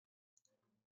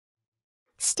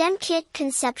STEM Kit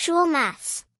Conceptual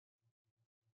Maths.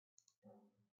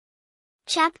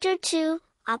 Chapter 2,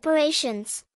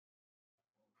 Operations.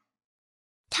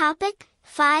 Topic: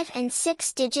 5 and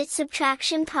 6-digit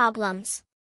subtraction problems.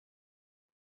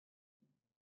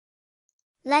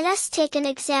 Let us take an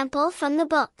example from the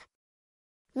book.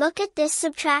 Look at this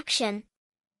subtraction.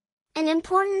 An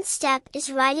important step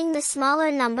is writing the smaller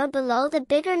number below the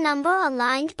bigger number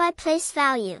aligned by place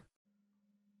value.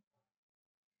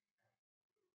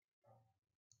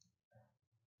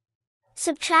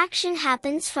 Subtraction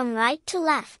happens from right to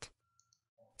left.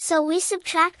 So we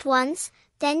subtract ones,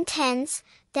 then tens,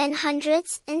 then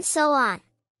hundreds, and so on.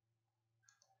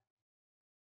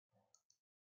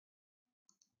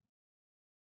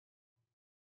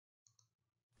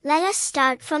 Let us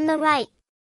start from the right.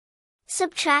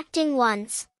 Subtracting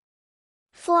ones.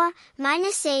 4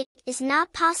 minus 8 is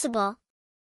not possible.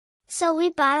 So we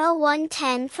borrow 1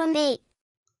 10 from 8.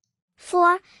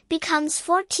 4 becomes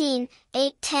 14,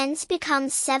 8 tens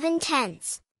becomes 7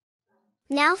 tens.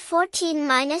 Now 14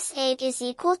 minus 8 is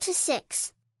equal to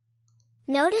 6.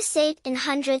 Notice 8 in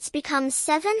hundreds becomes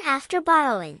 7 after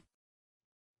borrowing.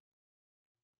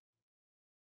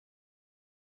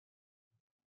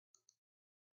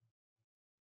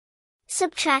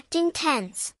 Subtracting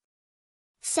tens.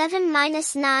 7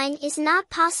 minus 9 is not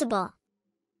possible.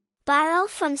 Borrow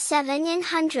from 7 in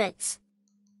hundreds.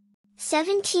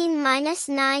 17 minus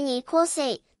 9 equals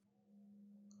 8.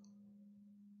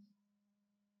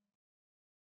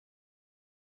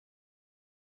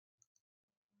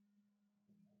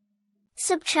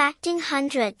 Subtracting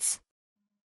hundreds.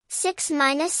 6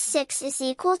 minus 6 is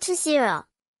equal to 0.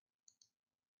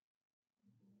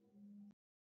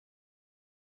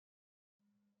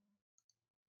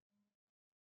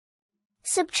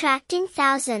 Subtracting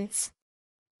thousands.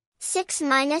 6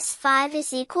 minus 5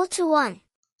 is equal to 1.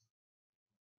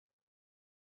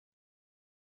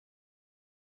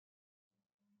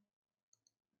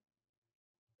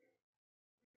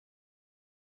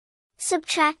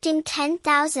 Subtracting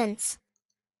 10,000s.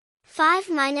 5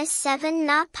 minus 7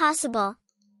 not possible.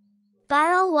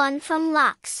 Borrow 1 from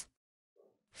lakhs.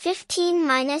 15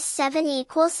 minus 7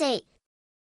 equals 8.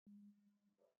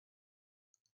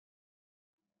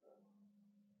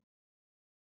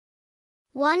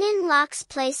 One in lakhs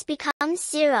place becomes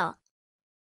 0.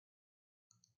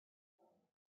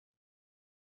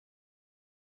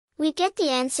 We get the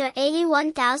answer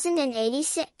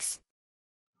 81,086.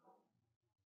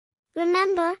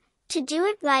 Remember, to do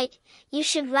it right, you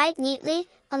should write neatly,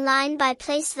 align by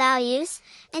place values,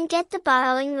 and get the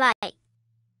borrowing right.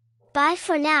 Bye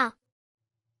for now.